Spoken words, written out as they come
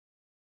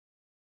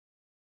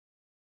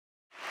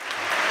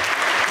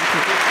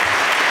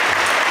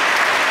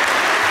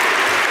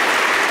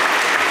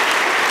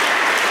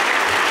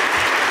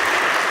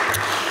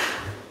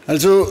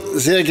Also,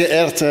 sehr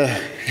geehrter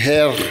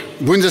Herr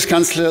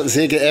Bundeskanzler,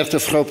 sehr geehrte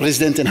Frau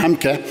Präsidentin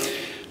Hamke,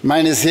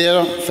 meine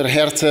sehr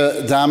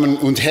verehrten Damen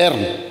und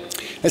Herren.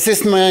 Es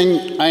ist mir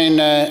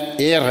eine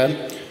Ehre,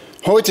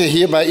 heute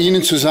hier bei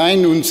Ihnen zu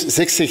sein und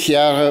 60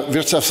 Jahre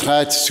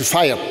Wirtschaftsrat zu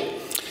feiern.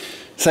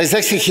 Seit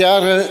 60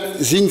 Jahren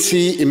sind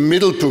Sie im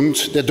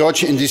Mittelpunkt der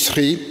deutschen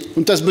Industrie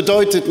und das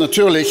bedeutet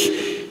natürlich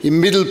im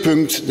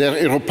Mittelpunkt der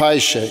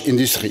europäischen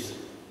Industrie.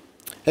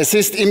 Es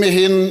ist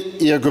immerhin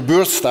Ihr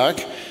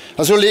Geburtstag,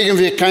 also legen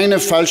wir keine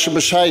falsche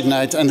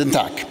Bescheidenheit an den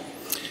Tag.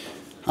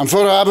 Am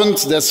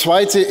Vorabend der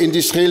zweiten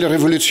industriellen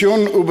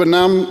Revolution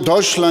übernahm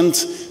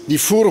Deutschland die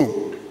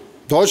Führung.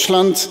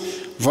 Deutschland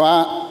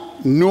war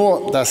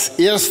nur das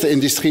erste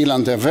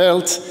Industrieland der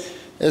Welt.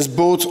 Es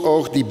bot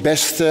auch die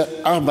besten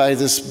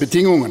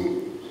Arbeitsbedingungen,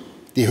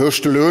 die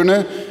höchsten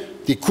Löhne,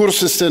 die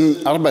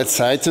kürzesten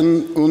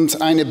Arbeitszeiten und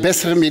eine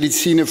bessere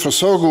medizinische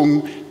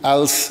Versorgung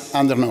als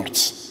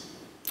andernorts.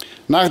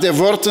 Nach den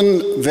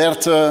Worten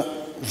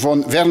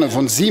Werner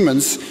von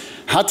Siemens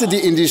hatte die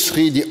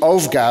Industrie die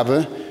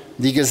Aufgabe,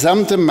 die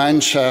gesamte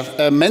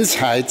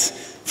Menschheit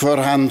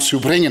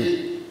voranzubringen.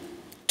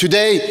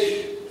 Today,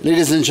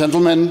 ladies and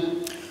gentlemen,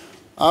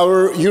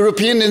 our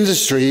European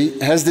industry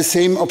has the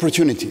same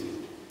opportunity.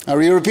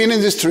 Our European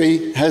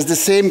industry has the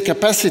same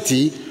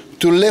capacity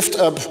to lift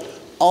up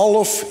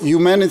all of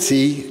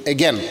humanity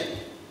again.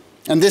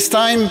 And this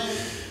time,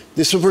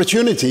 this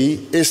opportunity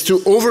is to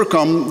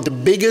overcome the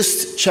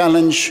biggest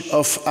challenge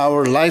of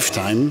our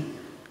lifetime,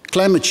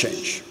 climate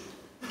change.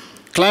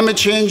 Climate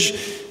change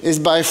is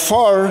by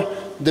far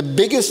the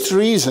biggest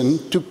reason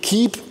to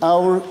keep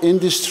our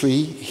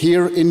industry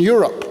here in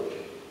Europe.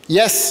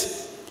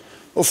 Yes,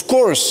 of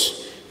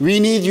course, we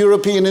need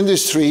European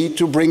industry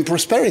to bring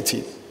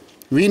prosperity.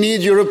 We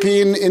need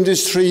European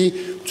industry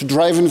to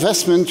drive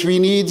investment. We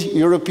need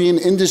European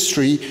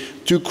industry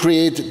to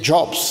create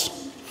jobs.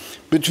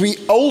 But we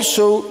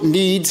also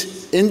need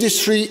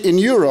industry in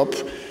Europe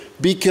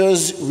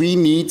because we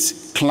need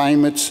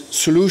climate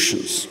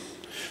solutions.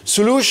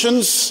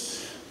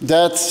 Solutions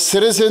that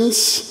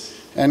citizens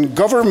and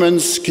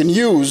governments can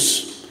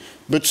use,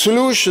 but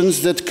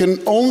solutions that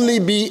can only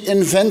be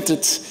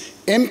invented,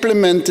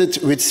 implemented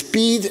with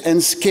speed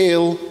and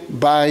scale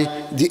by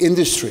the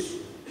industry.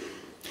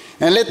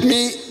 And let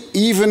me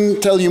even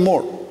tell you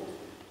more.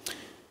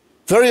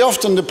 Very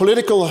often the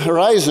political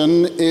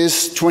horizon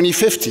is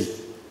 2050.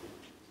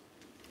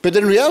 But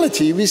in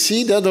reality, we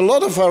see that a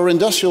lot of our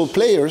industrial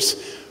players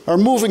are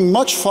moving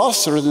much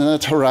faster than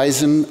that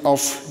horizon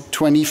of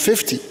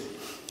 2050.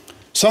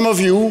 Some of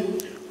you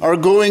are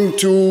going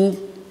to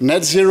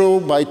net zero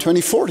by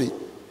 2040.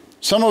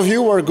 Some of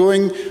you are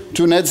going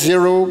to net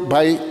zero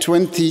by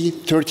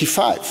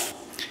 2035.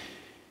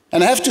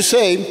 And I have to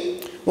say,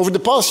 over the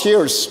past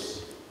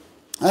years,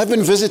 I've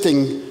been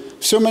visiting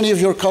so many of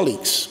your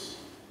colleagues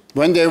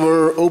when they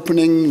were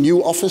opening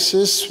new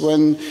offices,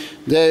 when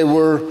they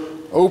were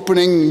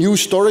opening new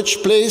storage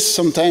places,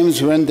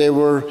 sometimes when they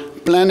were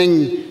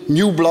planning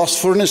new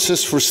blast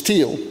furnaces for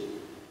steel.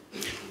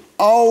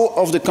 All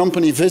of the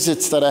company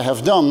visits that I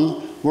have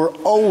done were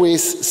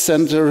always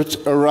centered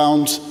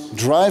around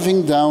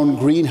driving down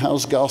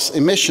greenhouse gas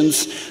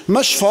emissions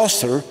much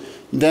faster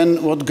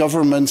than what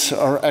governments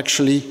are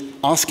actually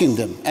asking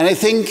them. And I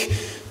think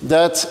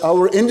that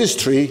our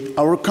industry,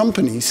 our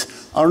companies,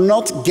 are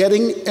not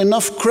getting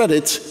enough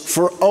credit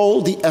for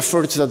all the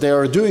efforts that they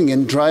are doing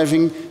in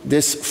driving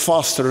this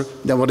faster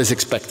than what is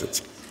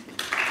expected.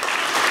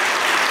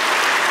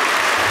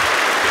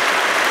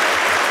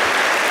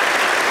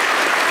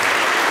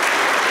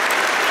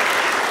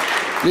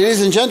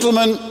 Ladies and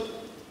gentlemen,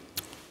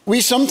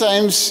 we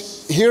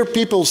sometimes hear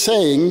people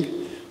saying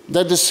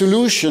that the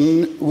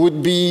solution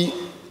would be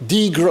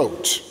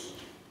degrowth,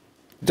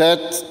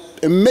 that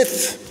a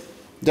myth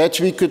that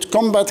we could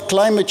combat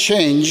climate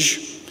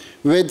change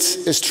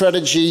with a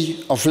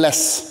strategy of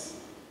less.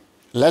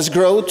 Less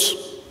growth,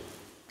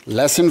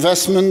 less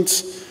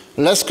investment,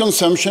 less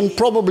consumption,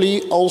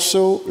 probably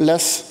also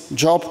less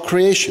job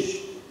creation.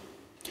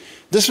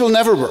 This will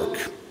never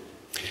work.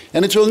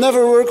 And it will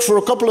never work for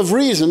a couple of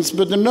reasons,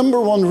 but the number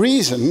one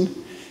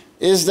reason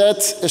is that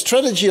a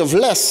strategy of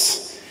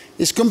less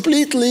is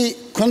completely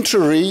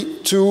contrary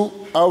to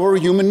our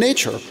human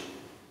nature.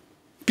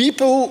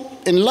 People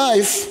in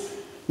life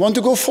want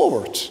to go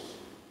forward,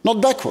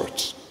 not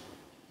backwards.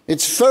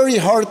 It's very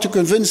hard to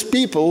convince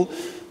people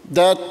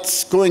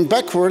that going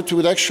backward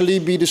would actually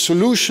be the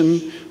solution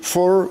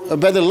for a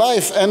better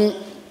life. And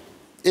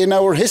in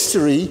our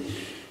history,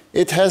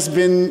 it has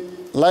been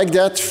like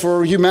that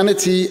for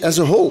humanity as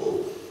a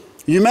whole.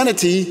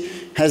 Humanity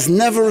has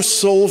never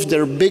solved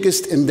their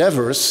biggest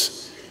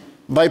endeavors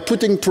by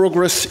putting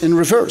progress in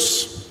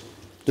reverse.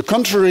 The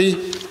contrary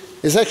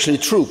is actually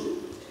true.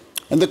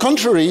 And the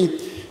contrary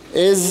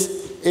is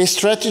a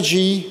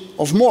strategy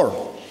of more.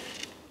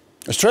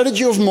 A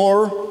strategy of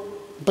more,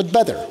 but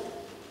better.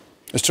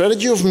 A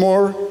strategy of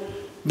more,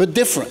 but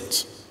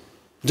different.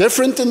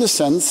 Different in the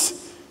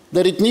sense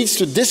that it needs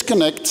to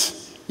disconnect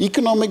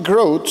economic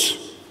growth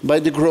by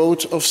the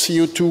growth of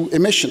CO2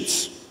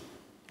 emissions.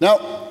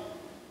 Now,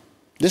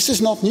 This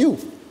is not new.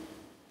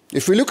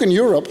 If we look in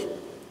Europe,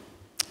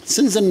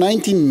 since the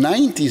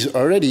 1990s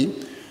already,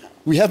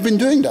 we have been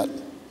doing that.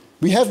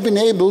 We have been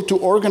able to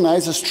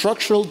organize a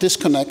structural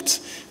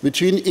disconnect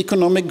between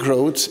economic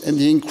growth and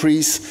the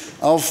increase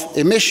of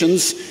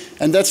emissions,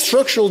 and that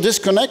structural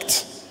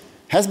disconnect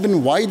has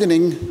been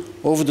widening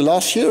over the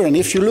last year. And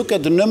if you look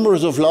at the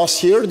numbers of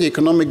last year, the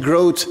economic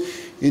growth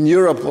in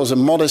Europe was a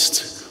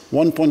modest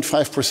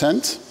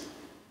 1.5%,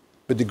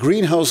 but the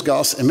greenhouse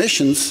gas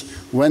emissions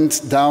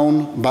went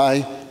down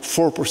by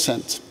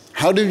 4%.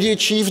 How did we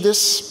achieve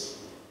this?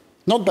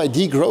 Not by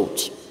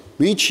degrowth.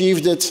 We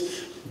achieved it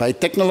by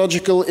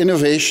technological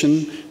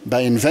innovation,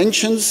 by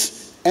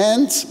inventions,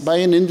 and by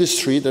an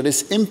industry that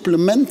is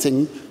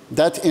implementing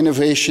that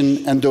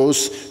innovation and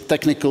those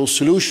technical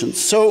solutions.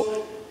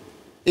 So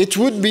it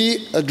would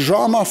be a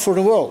drama for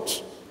the world.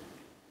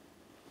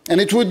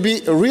 And it would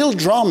be a real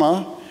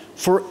drama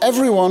for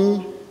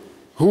everyone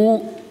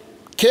who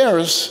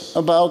cares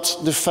about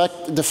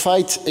the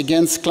fight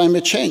against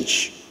climate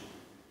change.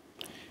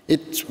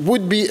 It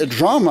would be a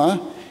drama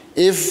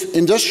if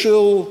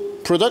industrial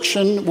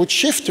production would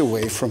shift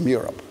away from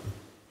Europe.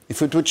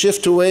 If it would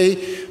shift away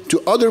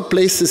to other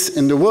places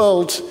in the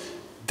world,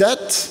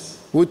 that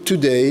would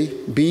today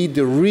be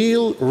the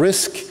real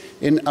risk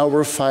in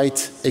our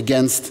fight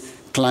against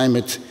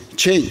climate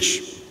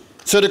change.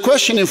 So the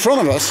question in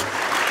front of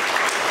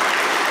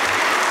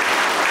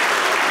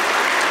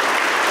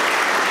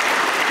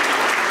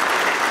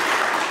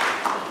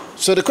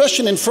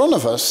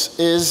us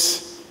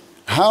is,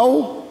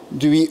 how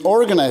do we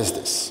organize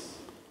this?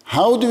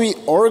 How do we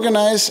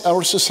organize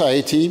our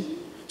society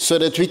so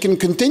that we can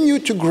continue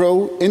to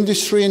grow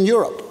industry in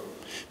Europe?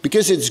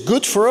 Because it's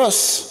good for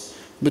us,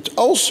 but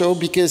also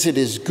because it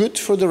is good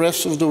for the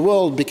rest of the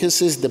world,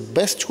 because it's the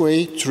best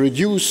way to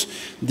reduce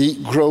the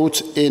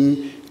growth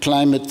in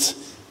climate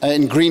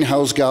and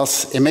greenhouse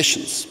gas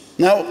emissions.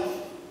 Now,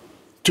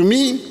 to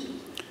me,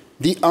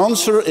 the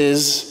answer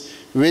is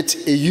with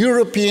a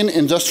European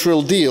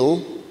industrial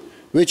deal,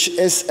 which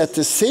is at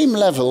the same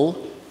level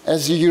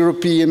as the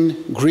European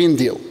Green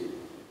Deal.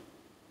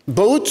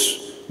 Both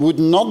would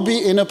not be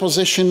in a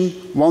position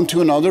one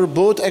to another.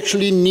 Both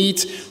actually need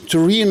to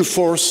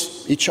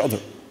reinforce each other.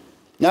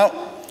 Now,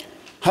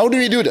 how do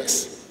we do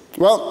this?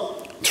 Well,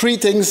 three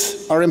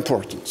things are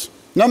important.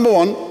 Number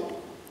one,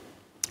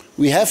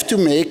 we have to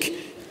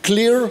make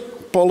clear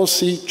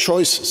policy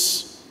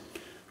choices.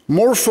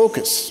 More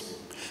focus.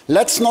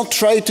 Let's not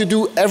try to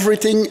do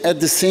everything at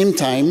the same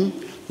time.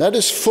 Let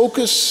us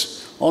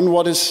focus on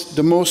what is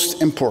the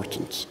most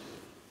important.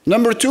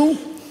 Number two,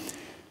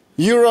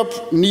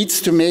 Europe needs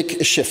to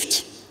make a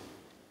shift.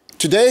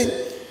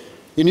 Today,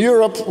 in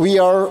Europe, we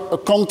are a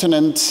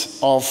continent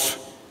of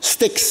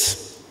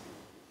sticks.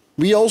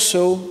 We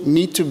also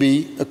need to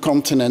be a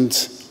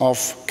continent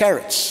of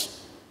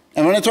carrots.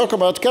 And when I talk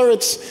about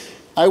carrots,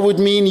 I would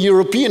mean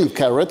European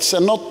carrots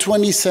and not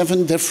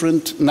 27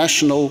 different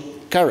national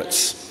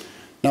carrots.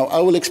 Now,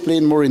 I will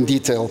explain more in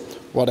detail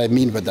what I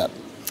mean with that.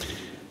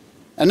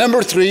 And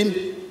number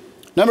three,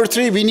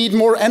 we need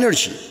more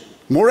energy.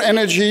 More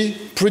energy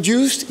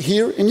produced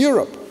here in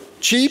Europe.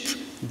 Cheap,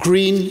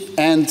 green,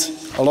 and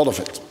a lot of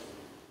it.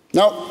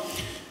 Now,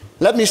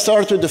 let me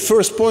start with the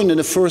first point, and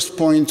the first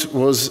point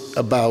was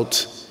about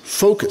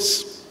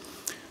focus.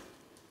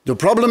 The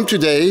problem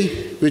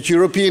today with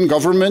European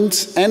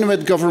governments and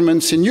with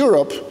governments in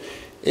Europe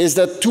is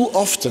that too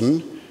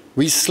often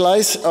we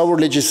slice our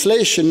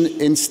legislation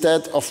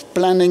instead of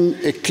planning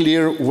a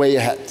clear way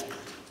ahead.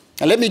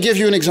 And let me give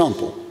you an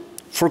example.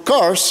 For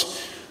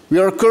cars, we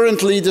are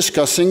currently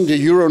discussing the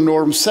Euro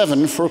Norm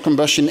 7 for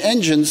combustion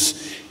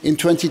engines in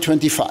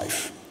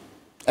 2025.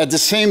 At the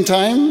same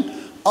time,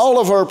 all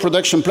of our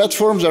production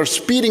platforms are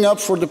speeding up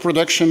for the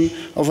production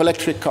of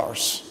electric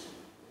cars.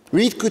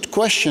 We could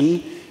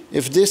question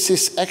if this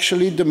is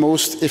actually the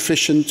most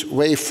efficient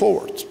way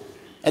forward.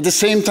 At the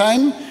same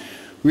time,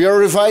 we are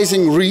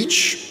revising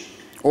REACH,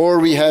 or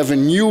we have a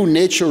new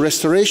nature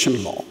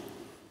restoration law.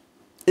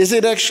 Is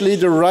it actually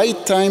the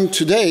right time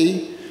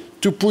today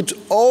to put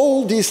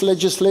all these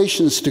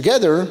legislations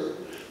together,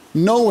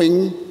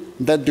 knowing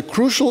that the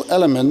crucial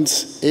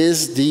element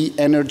is the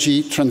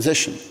energy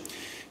transition?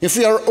 If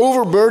we are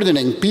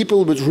overburdening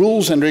people with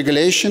rules and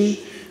regulation,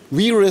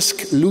 we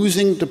risk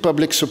losing the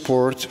public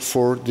support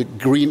for the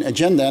green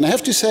agenda. And I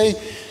have to say,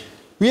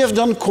 we have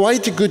done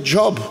quite a good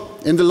job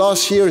in the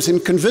last years in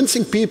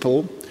convincing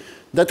people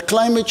that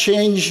climate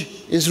change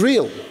is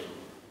real,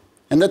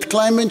 and that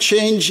climate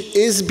change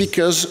is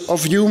because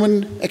of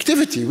human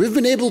activity. We've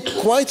been able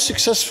quite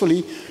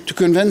successfully to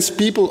convince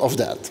people of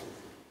that.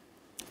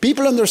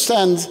 People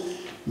understand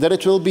that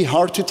it will be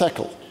hard to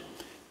tackle.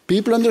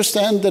 People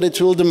understand that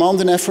it will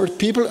demand an effort.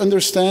 People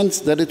understand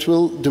that it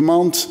will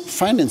demand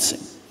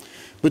financing.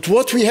 But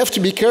what we have to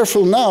be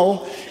careful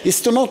now is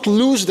to not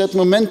lose that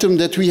momentum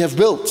that we have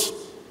built.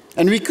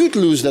 And we could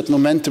lose that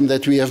momentum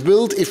that we have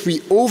built if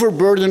we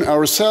overburden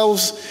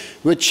ourselves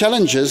with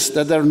challenges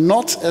that are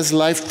not as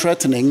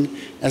life-threatening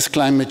as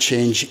climate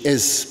change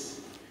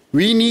is.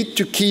 We need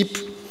to keep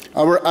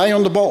our eye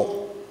on the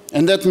ball.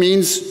 And that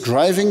means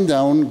driving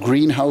down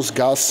greenhouse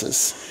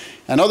gases.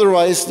 And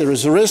otherwise, there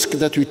is a risk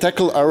that we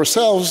tackle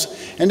ourselves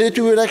and that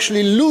we would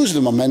actually lose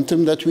the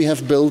momentum that we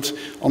have built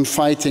on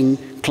fighting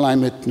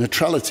climate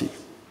neutrality.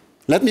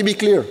 Let me be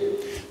clear.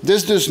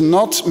 This does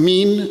not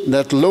mean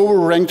that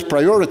lower-ranked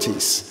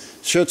priorities,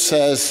 such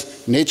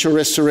as nature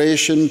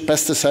restoration,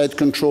 pesticide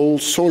control,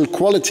 soil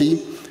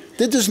quality,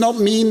 that does not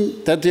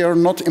mean that they are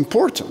not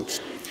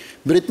important.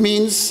 But it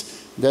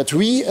means that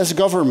we as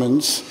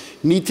governments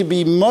need to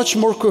be much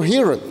more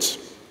coherent,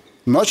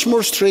 much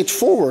more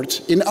straightforward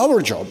in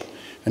our job.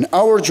 And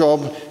our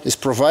job is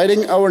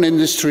providing our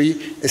industry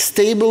a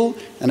stable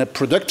and a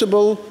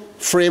predictable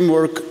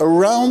framework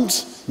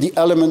around the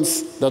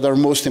elements that are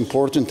most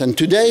important. And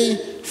today,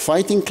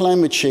 fighting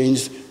climate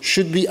change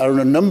should be our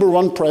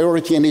 #1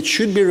 priority, and it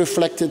should be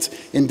reflected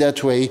in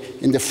that way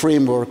in the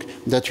framework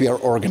that we are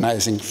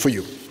organizing for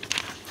you.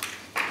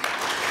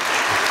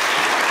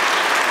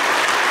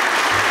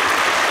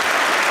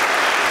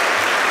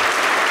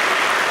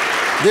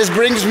 This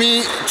brings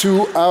me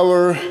to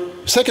our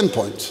second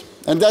point,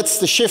 and that's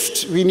the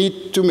shift we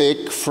need to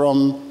make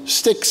from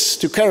sticks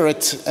to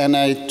carrot, and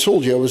I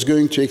told you I was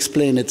going to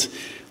explain it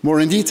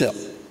more in detail.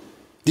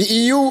 The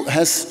EU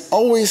has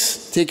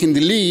always taken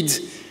the lead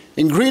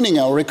in greening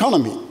our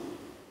economy,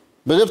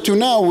 but up to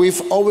now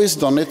we've always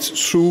done it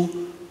through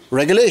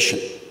regulation.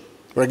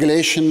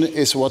 Regulation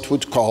is what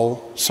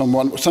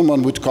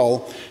someone would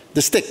call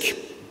the stick.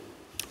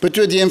 But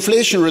with the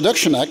Inflation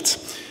Reduction Act,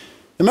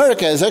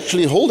 America is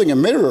actually holding a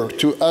mirror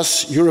to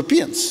us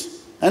Europeans.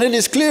 And it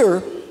is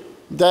clear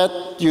that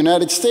the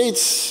United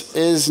States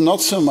is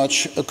not so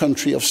much a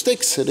country of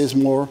sticks, it is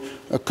more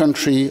a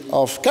country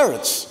of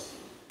carrots.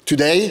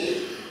 Today,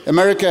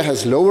 America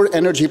has lower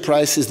energy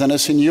prices than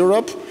us in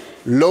Europe,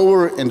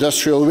 lower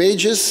industrial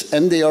wages,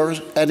 and they are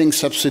adding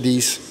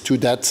subsidies to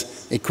that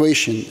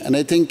equation. And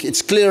I think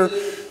it's clear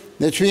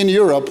that we in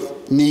Europe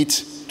need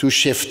to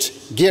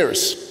shift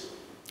gears.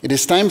 It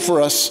is time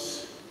for us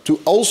to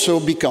also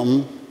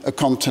become a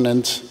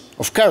continent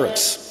of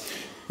carrots.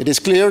 It is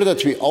clear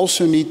that we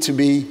also need to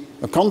be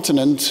a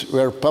continent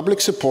where public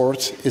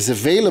support is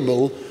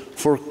available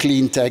for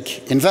clean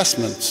tech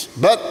investments.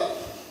 But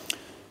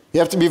we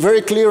have to be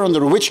very clear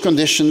under which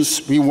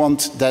conditions we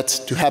want that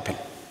to happen.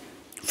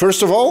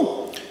 First of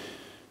all,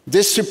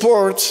 this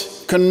support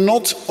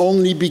cannot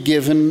only be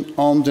given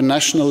on the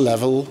national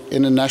level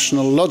in a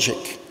national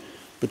logic,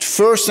 but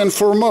first and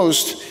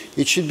foremost,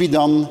 it should be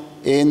done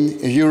in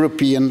a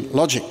European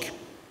logic.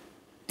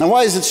 Now,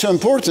 why is it so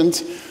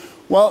important?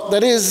 Well,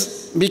 that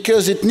is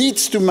because it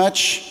needs to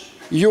match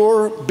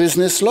your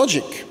business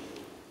logic.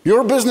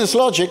 Your business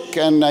logic,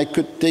 and I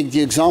could take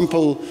the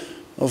example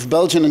of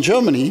Belgium and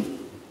Germany,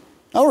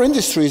 our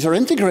industries are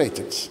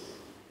integrated.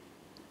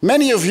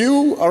 Many of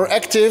you are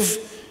active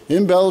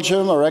in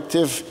Belgium, are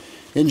active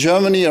in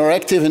Germany, are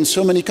active in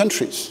so many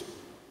countries.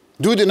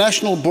 Do the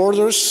national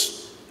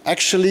borders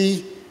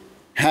actually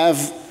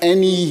have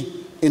any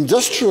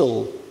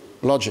industrial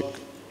logic?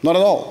 Not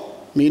at all.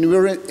 I mean,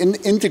 we're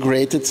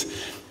integrated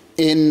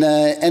and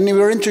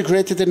we're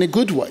integrated in a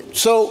good way.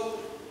 So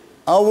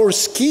our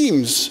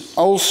schemes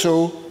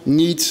also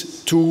need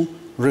to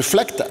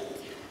reflect that.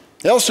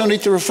 They also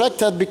need to reflect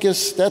that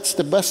because that's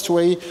the best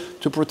way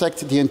to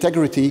protect the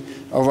integrity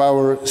of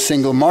our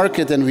single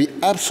market, and we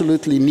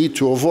absolutely need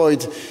to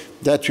avoid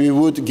that we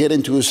would get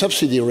into a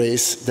subsidy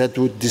race that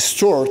would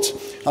distort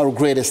our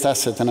greatest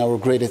asset, and our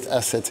greatest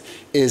asset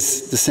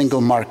is the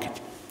single market.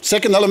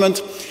 Second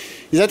element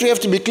is that we have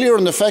to be clear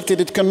on the fact that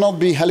it cannot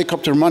be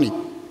helicopter money.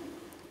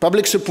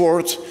 Public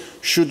support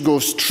should go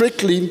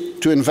strictly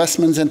to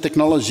investments and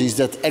technologies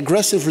that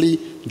aggressively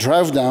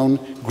drive down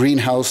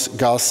greenhouse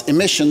gas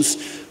emissions,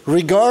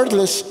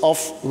 regardless of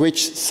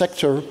which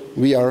sector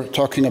we are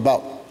talking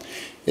about.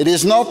 It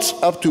is not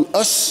up to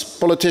us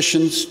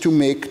politicians to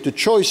make the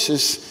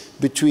choices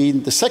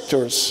between the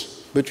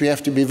sectors, but we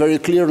have to be very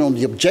clear on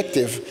the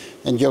objective,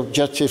 and the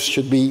objective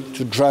should be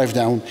to drive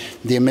down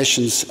the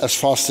emissions as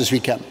fast as we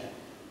can.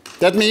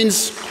 That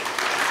means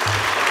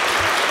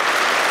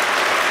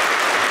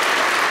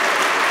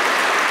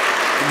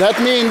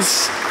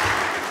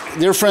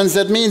dear friends,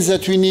 that means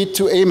that we need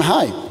to aim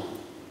high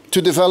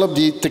to develop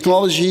the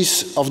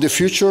technologies of the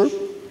future,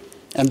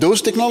 and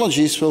those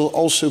technologies will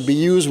also be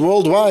used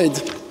worldwide,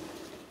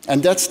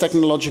 and that's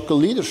technological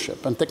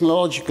leadership. And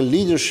technological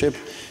leadership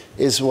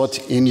is what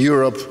in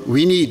Europe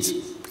we need.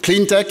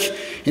 Clean tech,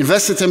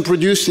 invested and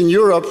produced in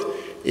Europe,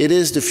 it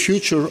is the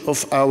future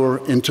of our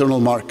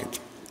internal market.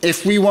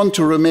 If we want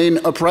to remain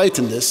upright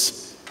in this,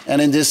 and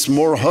in this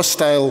more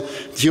hostile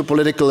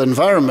geopolitical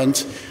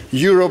environment,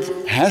 Europe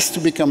has to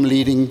become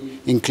leading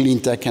in clean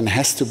tech and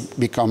has to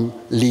become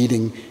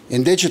leading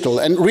in digital.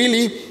 And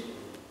really,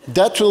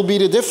 that will be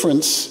the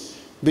difference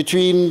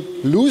between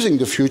losing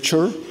the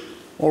future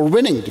or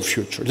winning the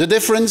future. The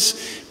difference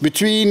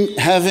between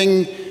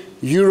having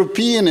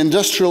European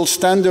industrial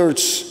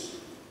standards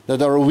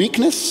that are a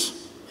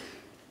weakness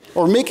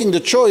or making the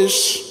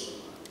choice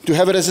to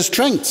have it as a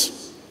strength,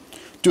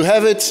 to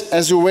have it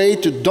as a way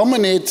to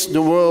dominate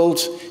the world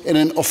in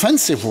an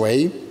offensive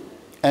way,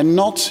 and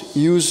not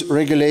use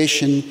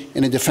regulation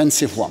in a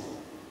defensive one.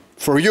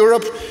 For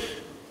Europe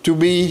to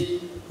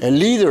be a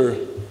leader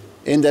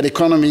in that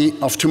economy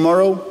of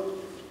tomorrow,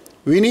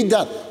 we need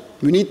that.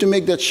 We need to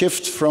make that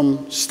shift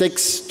from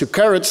sticks to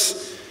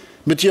carrots,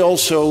 but you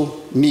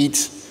also need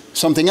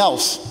something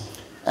else,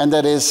 and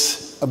that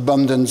is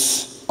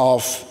abundance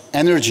of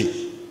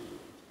energy.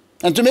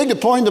 And to make the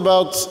point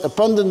about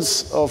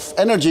abundance of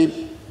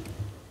energy,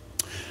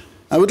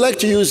 I would like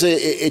to use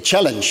a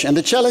challenge. And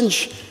the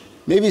challenge,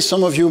 maybe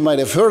some of you might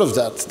have heard of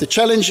that. The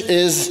challenge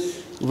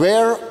is,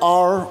 where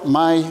are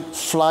my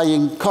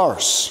flying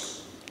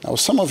cars? Now,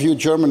 some of you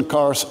German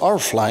cars are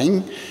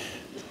flying,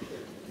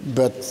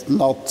 but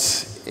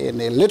not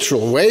in a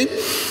literal way.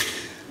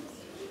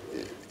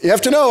 You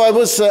have to know, I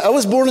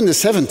was born in the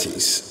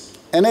 70s.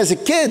 And as a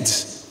kid,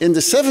 in the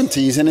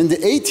 70s and in the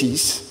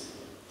 80s,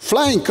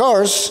 flying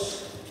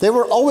cars, they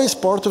were always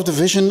part of the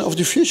vision of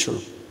the future.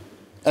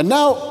 And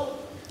now,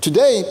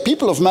 today,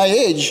 people of my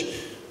age,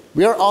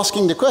 we are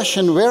asking the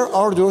question, where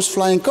are those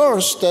flying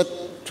cars that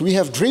we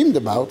have dreamed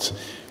about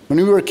when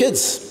we were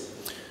kids?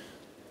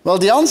 Well,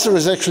 the answer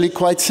is actually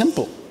quite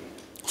simple.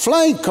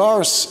 Flying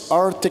cars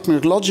are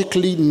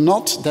technologically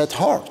not that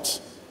hard.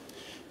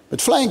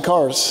 But flying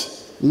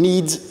cars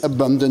need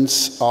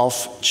abundance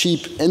of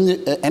cheap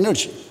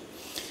energy.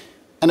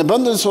 An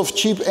abundance of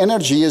cheap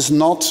energy is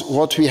not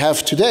what we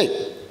have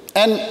today.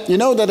 And you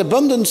know that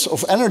abundance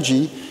of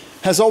energy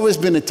has always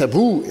been a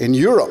taboo in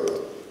Europe.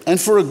 And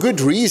for a good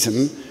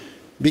reason,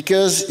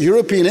 because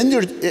European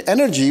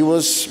energy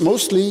was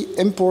mostly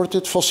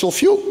imported fossil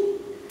fuel.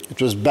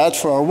 It was bad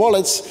for our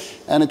wallets,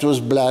 and it was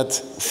bad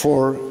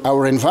for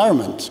our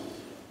environment.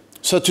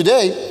 So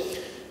today,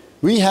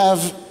 we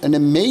have an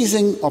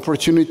amazing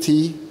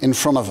opportunity in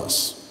front of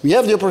us. We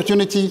have the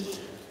opportunity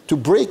to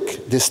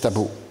break this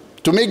taboo,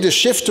 to make the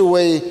shift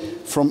away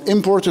from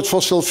imported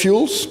fossil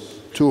fuels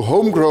to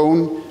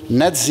homegrown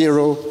net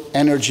zero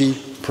energy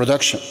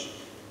production.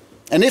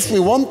 And if we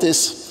want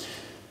this,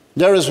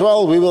 there as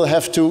well we will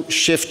have to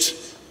shift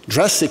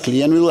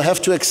drastically, and we will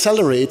have to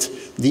accelerate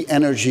the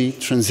energy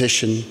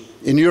transition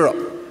in Europe.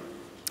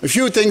 A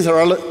few things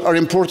are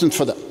important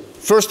for that.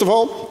 First of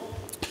all,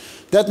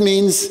 that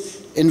means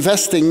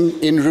investing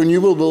in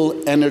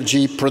renewable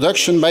energy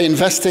production by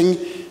investing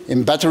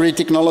in battery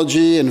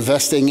technology,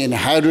 investing in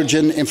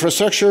hydrogen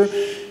infrastructure.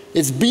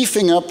 It's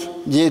beefing up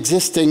the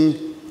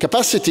existing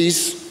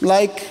capacities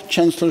like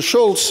Chancellor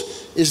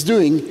Scholz is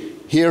doing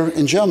here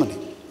in Germany.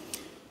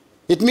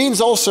 It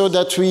means also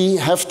that we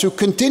have to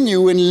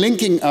continue in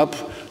linking up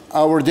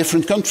our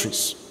different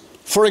countries.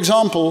 For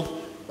example,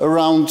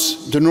 around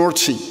the North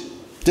Sea.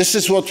 This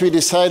is what we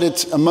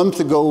decided a month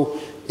ago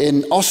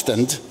in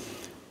Ostend.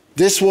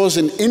 This was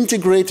an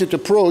integrated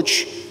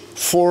approach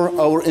for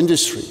our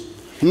industry.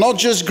 Not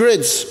just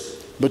grids,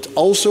 but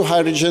also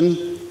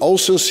hydrogen,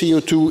 also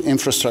CO2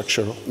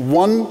 infrastructure.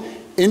 One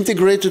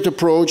integrated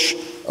approach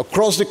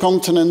across the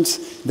continent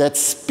that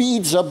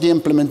speeds up the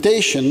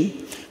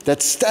implementation, that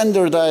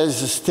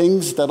standardizes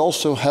things, that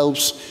also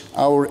helps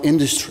our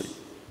industry.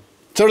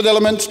 Third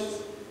element,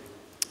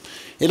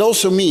 it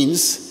also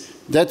means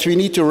that we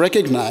need to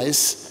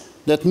recognize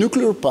that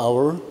nuclear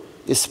power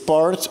is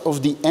part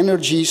of the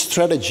energy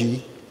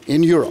strategy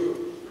in Europe.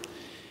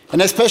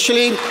 And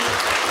especially,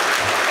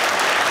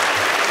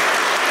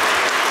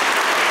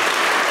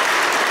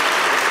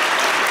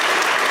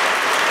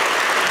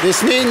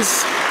 this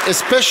means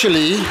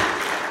especially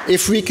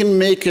if we can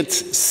make it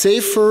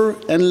safer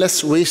and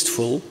less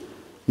wasteful,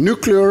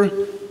 nuclear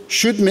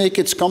should make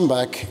its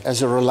comeback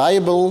as a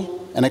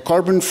reliable and a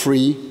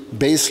carbon-free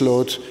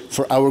baseload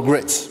for our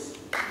grids.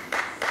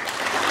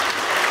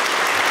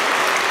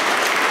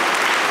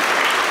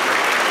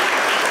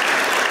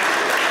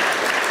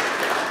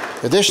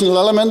 Additional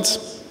element,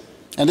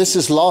 and this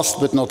is last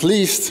but not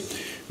least,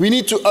 we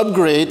need to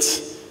upgrade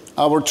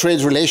our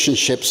trade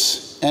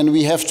relationships, and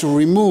we have to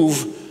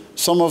remove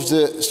some of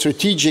the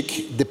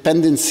strategic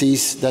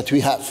dependencies that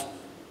we have.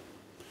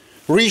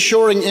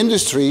 Reshoring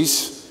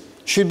industries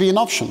should be an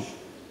option.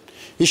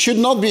 It should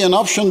not be an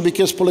option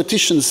because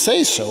politicians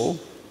say so.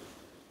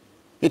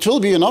 It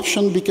will be an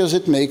option because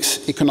it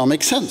makes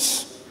economic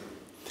sense.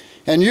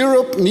 And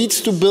Europe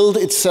needs to build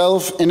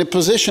itself in a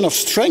position of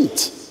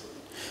strength.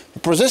 A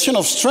position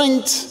of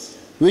strength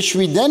which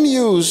we then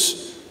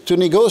use to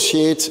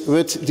negotiate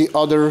with the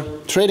other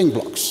trading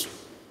blocs.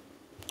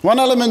 One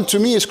element to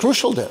me is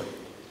crucial there.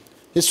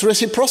 It's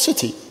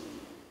reciprocity.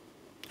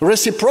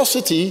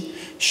 Reciprocity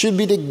should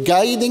be the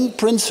guiding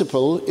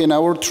principle in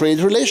our trade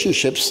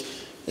relationships,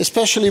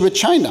 especially with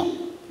China.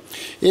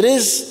 It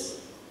is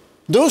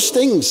those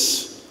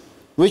things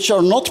which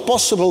are not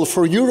possible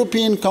for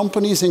European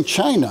companies in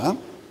China.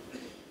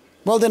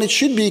 Well, then it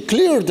should be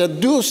clear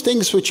that those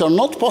things which are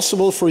not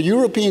possible for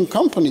European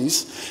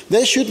companies,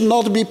 they should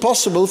not be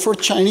possible for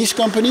Chinese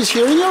companies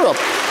here in Europe.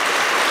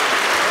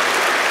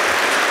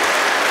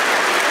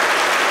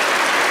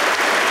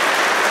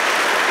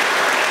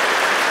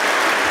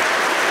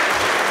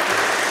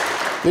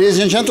 Ladies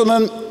and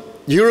gentlemen,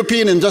 the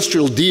European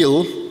industrial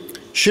deal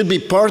should be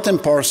part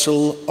and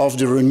parcel of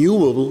the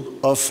renewal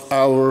of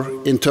our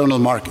internal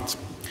market.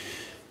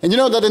 And you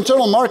know, that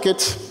internal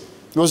market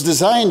was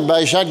designed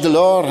by Jacques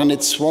Delors, and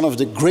it's one of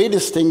the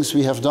greatest things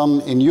we have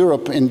done in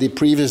Europe in the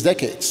previous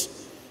decades.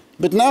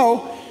 But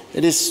now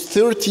it is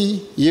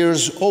 30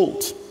 years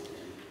old.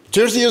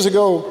 30 years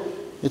ago,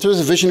 it was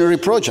a visionary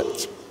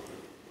project.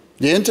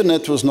 The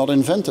internet was not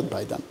invented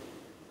by them.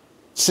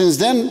 Since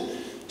then,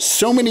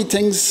 so many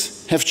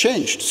things have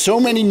changed. So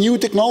many new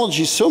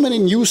technologies, so many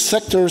new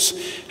sectors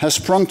have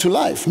sprung to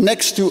life.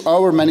 Next to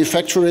our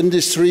manufacturing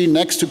industry,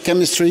 next to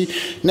chemistry,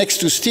 next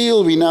to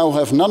steel, we now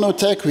have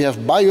nanotech, we have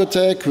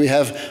biotech, we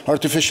have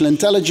artificial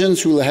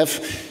intelligence, we will have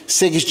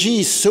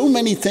 6G, so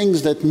many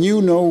things that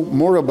you know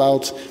more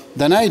about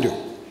than I do.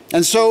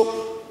 And so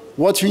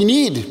what we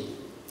need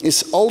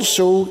is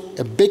also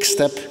a big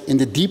step in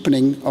the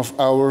deepening of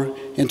our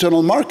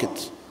internal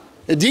market.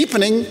 A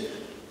deepening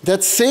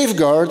that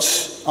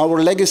safeguards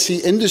our legacy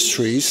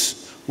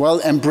industries while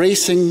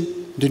embracing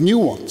the new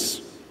ones.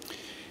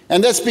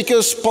 And that's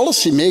because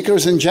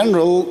policymakers in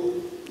general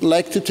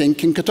like to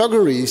think in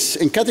categories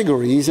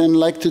and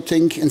like to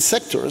think in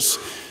sectors.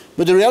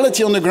 But the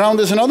reality on the ground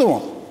is another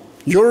one.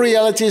 Your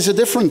reality is a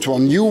different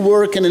one. You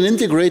work in an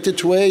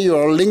integrated way. You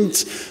are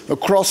linked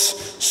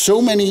across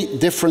so many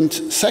different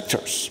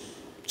sectors.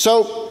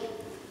 So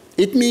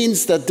it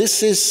means that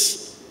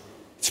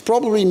it's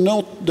probably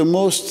not the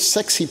most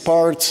sexy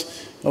part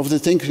of the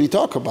things we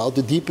talk about,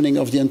 the deepening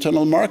of the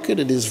internal market.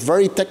 It is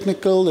very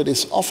technical, it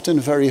is often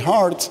very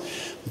hard,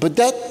 but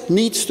that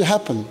needs to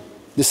happen.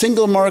 The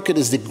single market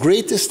is the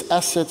greatest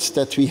asset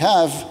that we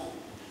have.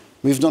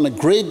 We've done a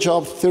great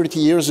job 30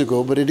 years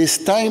ago, but it is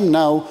time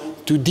now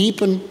to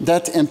deepen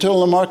that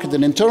internal market,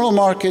 an internal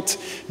market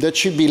that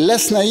should be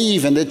less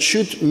naive and that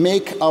should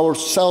make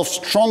ourselves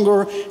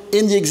stronger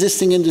in the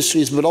existing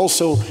industries, but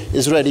also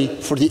is ready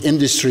for the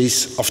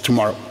industries of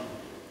tomorrow.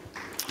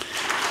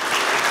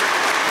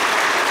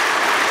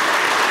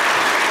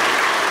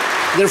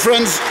 Dear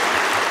friends,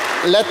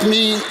 let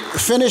me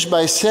finish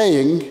by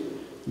saying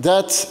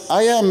that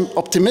I am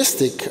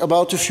optimistic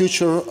about the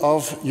future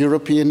of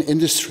European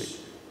industry.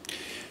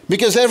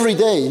 Because every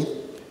day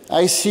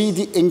I see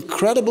the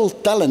incredible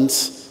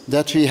talents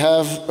that we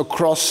have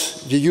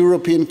across the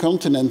European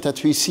continent,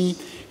 that we see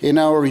in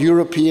our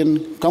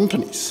European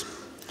companies.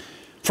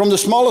 From the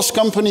smallest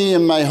company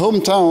in my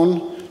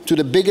hometown to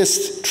the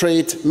biggest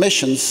trade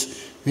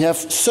missions, we have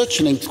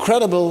such an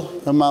incredible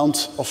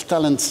amount of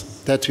talent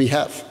that we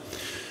have.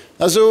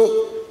 Also,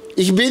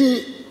 ich bin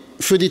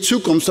für die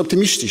Zukunft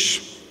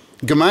optimistisch.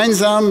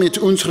 Gemeinsam mit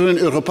unseren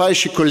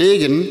europäischen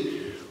Kollegen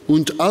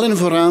und allen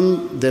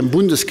voran dem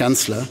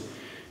Bundeskanzler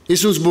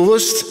ist uns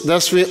bewusst,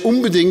 dass wir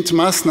unbedingt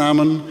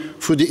Maßnahmen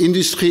für die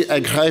Industrie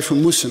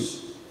ergreifen müssen.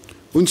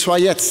 Und zwar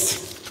jetzt.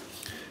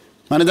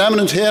 Meine Damen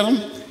und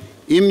Herren,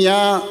 im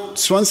Jahr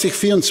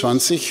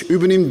 2024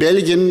 übernimmt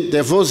Belgien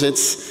den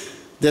Vorsitz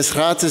des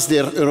Rates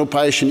der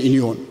Europäischen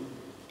Union.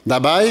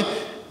 Dabei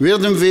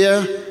werden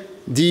wir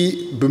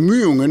die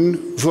Bemühungen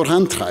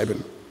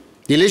vorantreiben,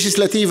 die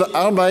legislative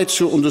Arbeit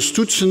zu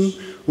unterstützen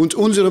und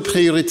unsere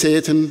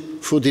Prioritäten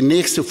für die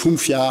nächsten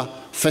 5 Jahre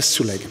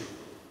festzulegen.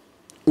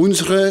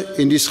 Unsere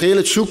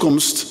industrielle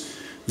Zukunft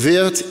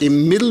wird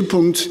im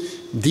Mittelpunkt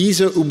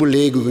dieser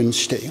Überlegungen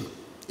stehen.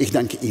 Ich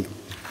danke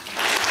Ihnen.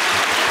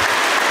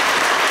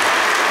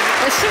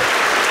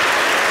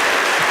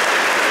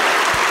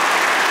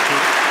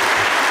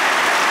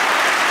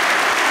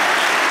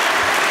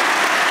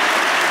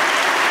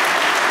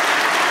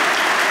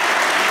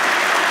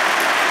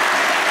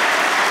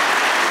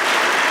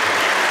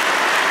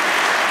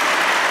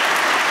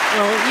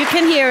 Well, you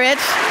can hear it.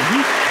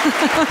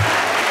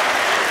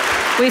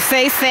 We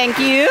say thank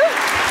you.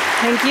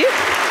 Thank you.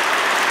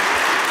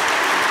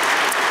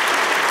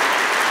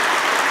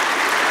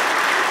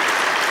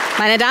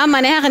 Meine Damen,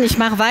 meine Herren, ich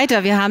mache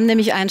weiter. Wir haben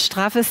nämlich ein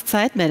straffes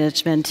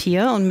Zeitmanagement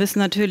hier und müssen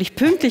natürlich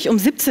pünktlich um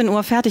 17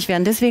 Uhr fertig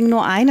werden. Deswegen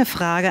nur eine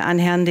Frage an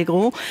Herrn de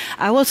Croo.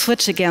 I will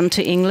switch again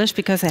to English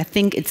because I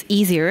think it's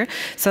easier.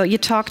 So you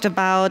talked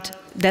about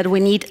that we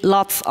need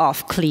lots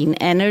of clean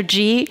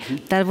energy.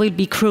 That will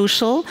be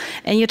crucial.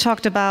 And you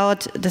talked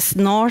about this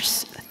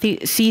North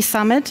Sea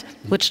Summit,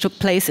 which took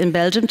place in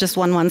Belgium just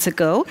 1 month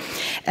ago.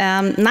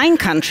 9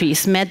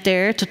 countries met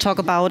there to talk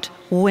about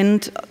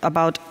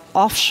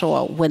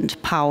offshore wind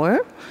power,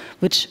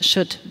 which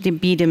should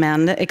be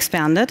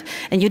expanded.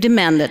 And you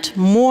demanded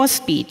more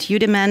speed. You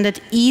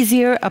demanded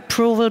easier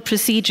approval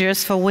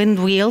procedures for wind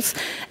wheels,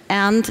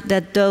 and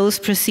that those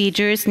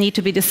procedures need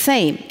to be the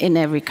same in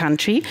every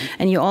country.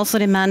 And you also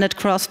demanded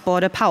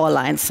cross-border power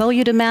lines. So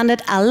you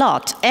demanded a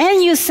lot.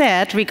 And you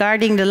said,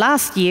 regarding the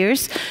last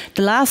years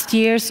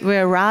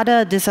were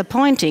rather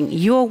disappointing.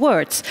 Your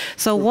words.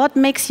 So what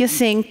makes you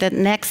think that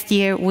next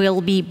year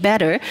will be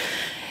better?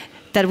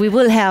 That we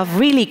will have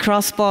really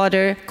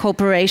cross-border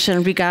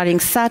cooperation regarding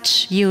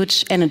such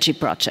huge energy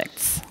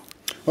projects?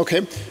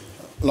 Okay,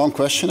 long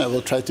question. I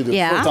will try to do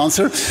a short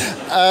answer.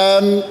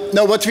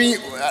 No, what we,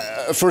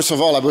 first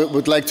of all, I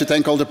would like to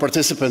thank all the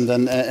participants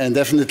and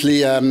definitely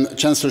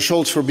Chancellor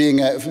Scholz for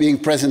being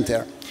present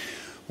there.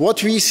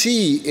 what we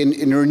see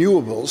in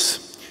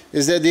renewables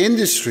is that the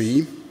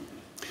industry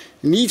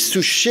needs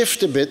to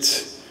shift a bit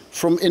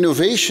from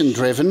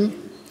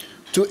innovation-driven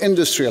to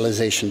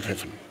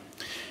industrialization-driven.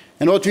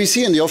 And what we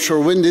see in the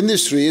offshore wind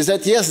industry is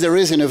that, yes, there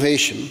is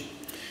innovation,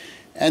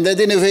 and that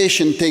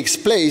innovation takes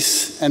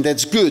place, and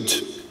that's good.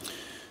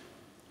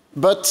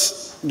 But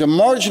the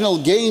marginal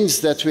gains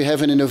that we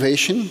have in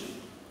innovation,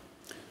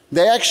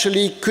 they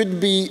actually could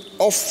be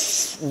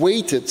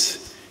off-weighted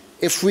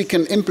if we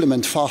can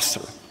implement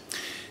faster.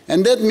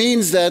 And that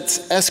means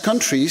that as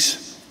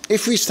countries,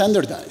 if we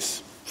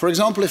standardize, for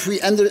example, if we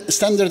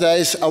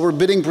standardize our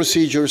bidding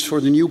procedures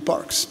for the new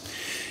parks,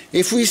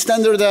 if we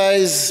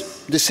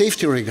standardize the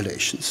safety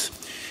regulations,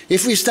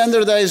 if we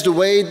standardize the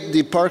way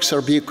the parks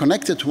are being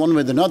connected one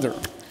with another,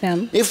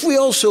 if we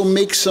also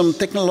make some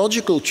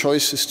technological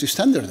choices to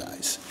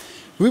standardize,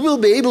 we will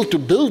be able to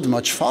build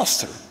much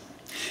faster.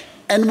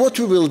 And what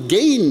we will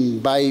gain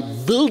by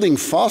building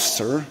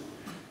faster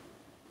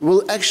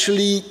will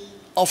actually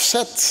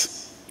offset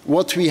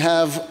what we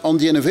have on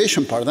the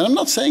innovation part. And I'm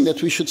not saying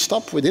that we should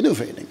stop with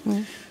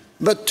innovating.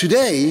 But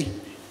today,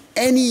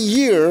 any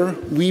year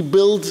we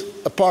build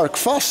a park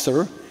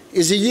faster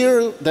is a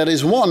year that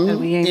is won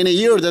in a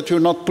year that we're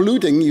not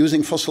polluting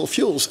using fossil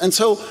fuels. And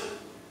so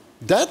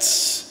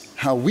that's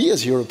how we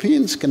as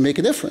Europeans can make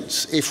a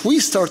difference. If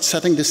we start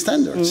setting the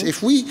standards,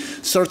 if we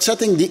start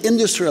setting the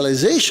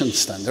industrialization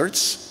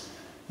standards,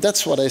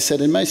 that's what I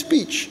said in my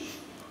speech.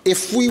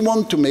 If we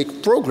want to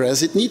make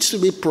progress, it needs to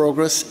be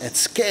progress at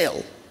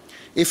scale.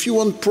 If you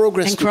want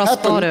progress to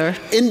happen,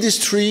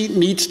 industry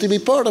needs to be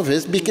part of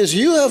it, because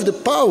you have the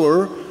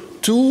power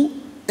to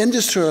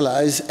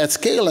industrialize at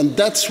scale, and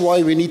that's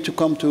why we need to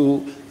come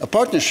to a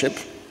partnership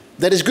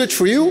that is good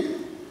for you,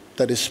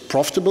 that is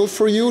profitable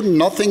for you.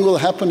 Nothing will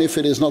happen if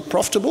it is not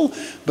profitable,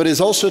 but is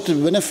also to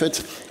the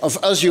benefit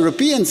of us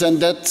Europeans, and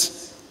that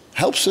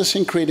helps us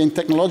in creating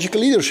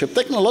technological leadership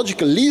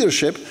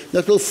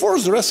that will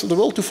force the rest of the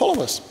world to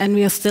follow us. And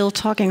we are still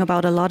talking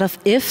about a lot of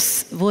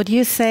ifs. Would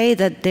you say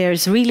that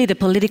there's really the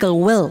political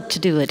will to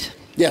do it?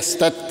 Yes,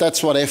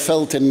 that's what I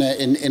felt in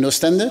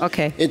Ostende.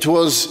 Okay. It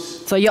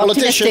was so you're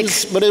politicians,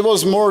 optimistic. but it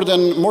was more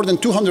than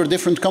 200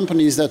 different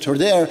companies that were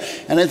there.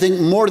 And I think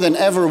more than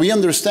ever we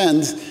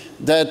understand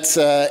that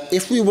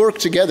if we work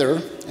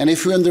together and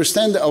if we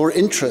understand our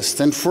interests,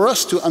 and for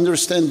us to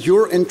understand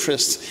your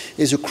interests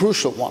is a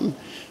crucial one,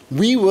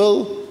 we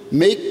will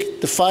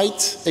make the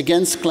fight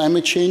against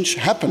climate change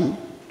happen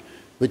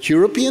with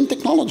European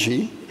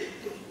technology,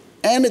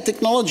 and a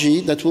technology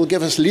that will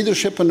give us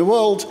leadership in the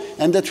world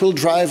and that will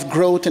drive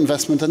growth,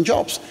 investment and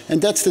jobs. And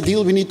that's the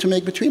deal we need to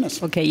make between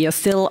us. Okay, you're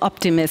still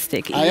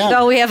optimistic. I am. Even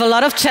though we have a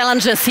lot of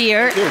challenges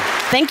here. Thank you.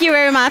 Thank you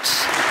very much.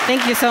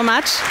 Thank you so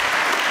much.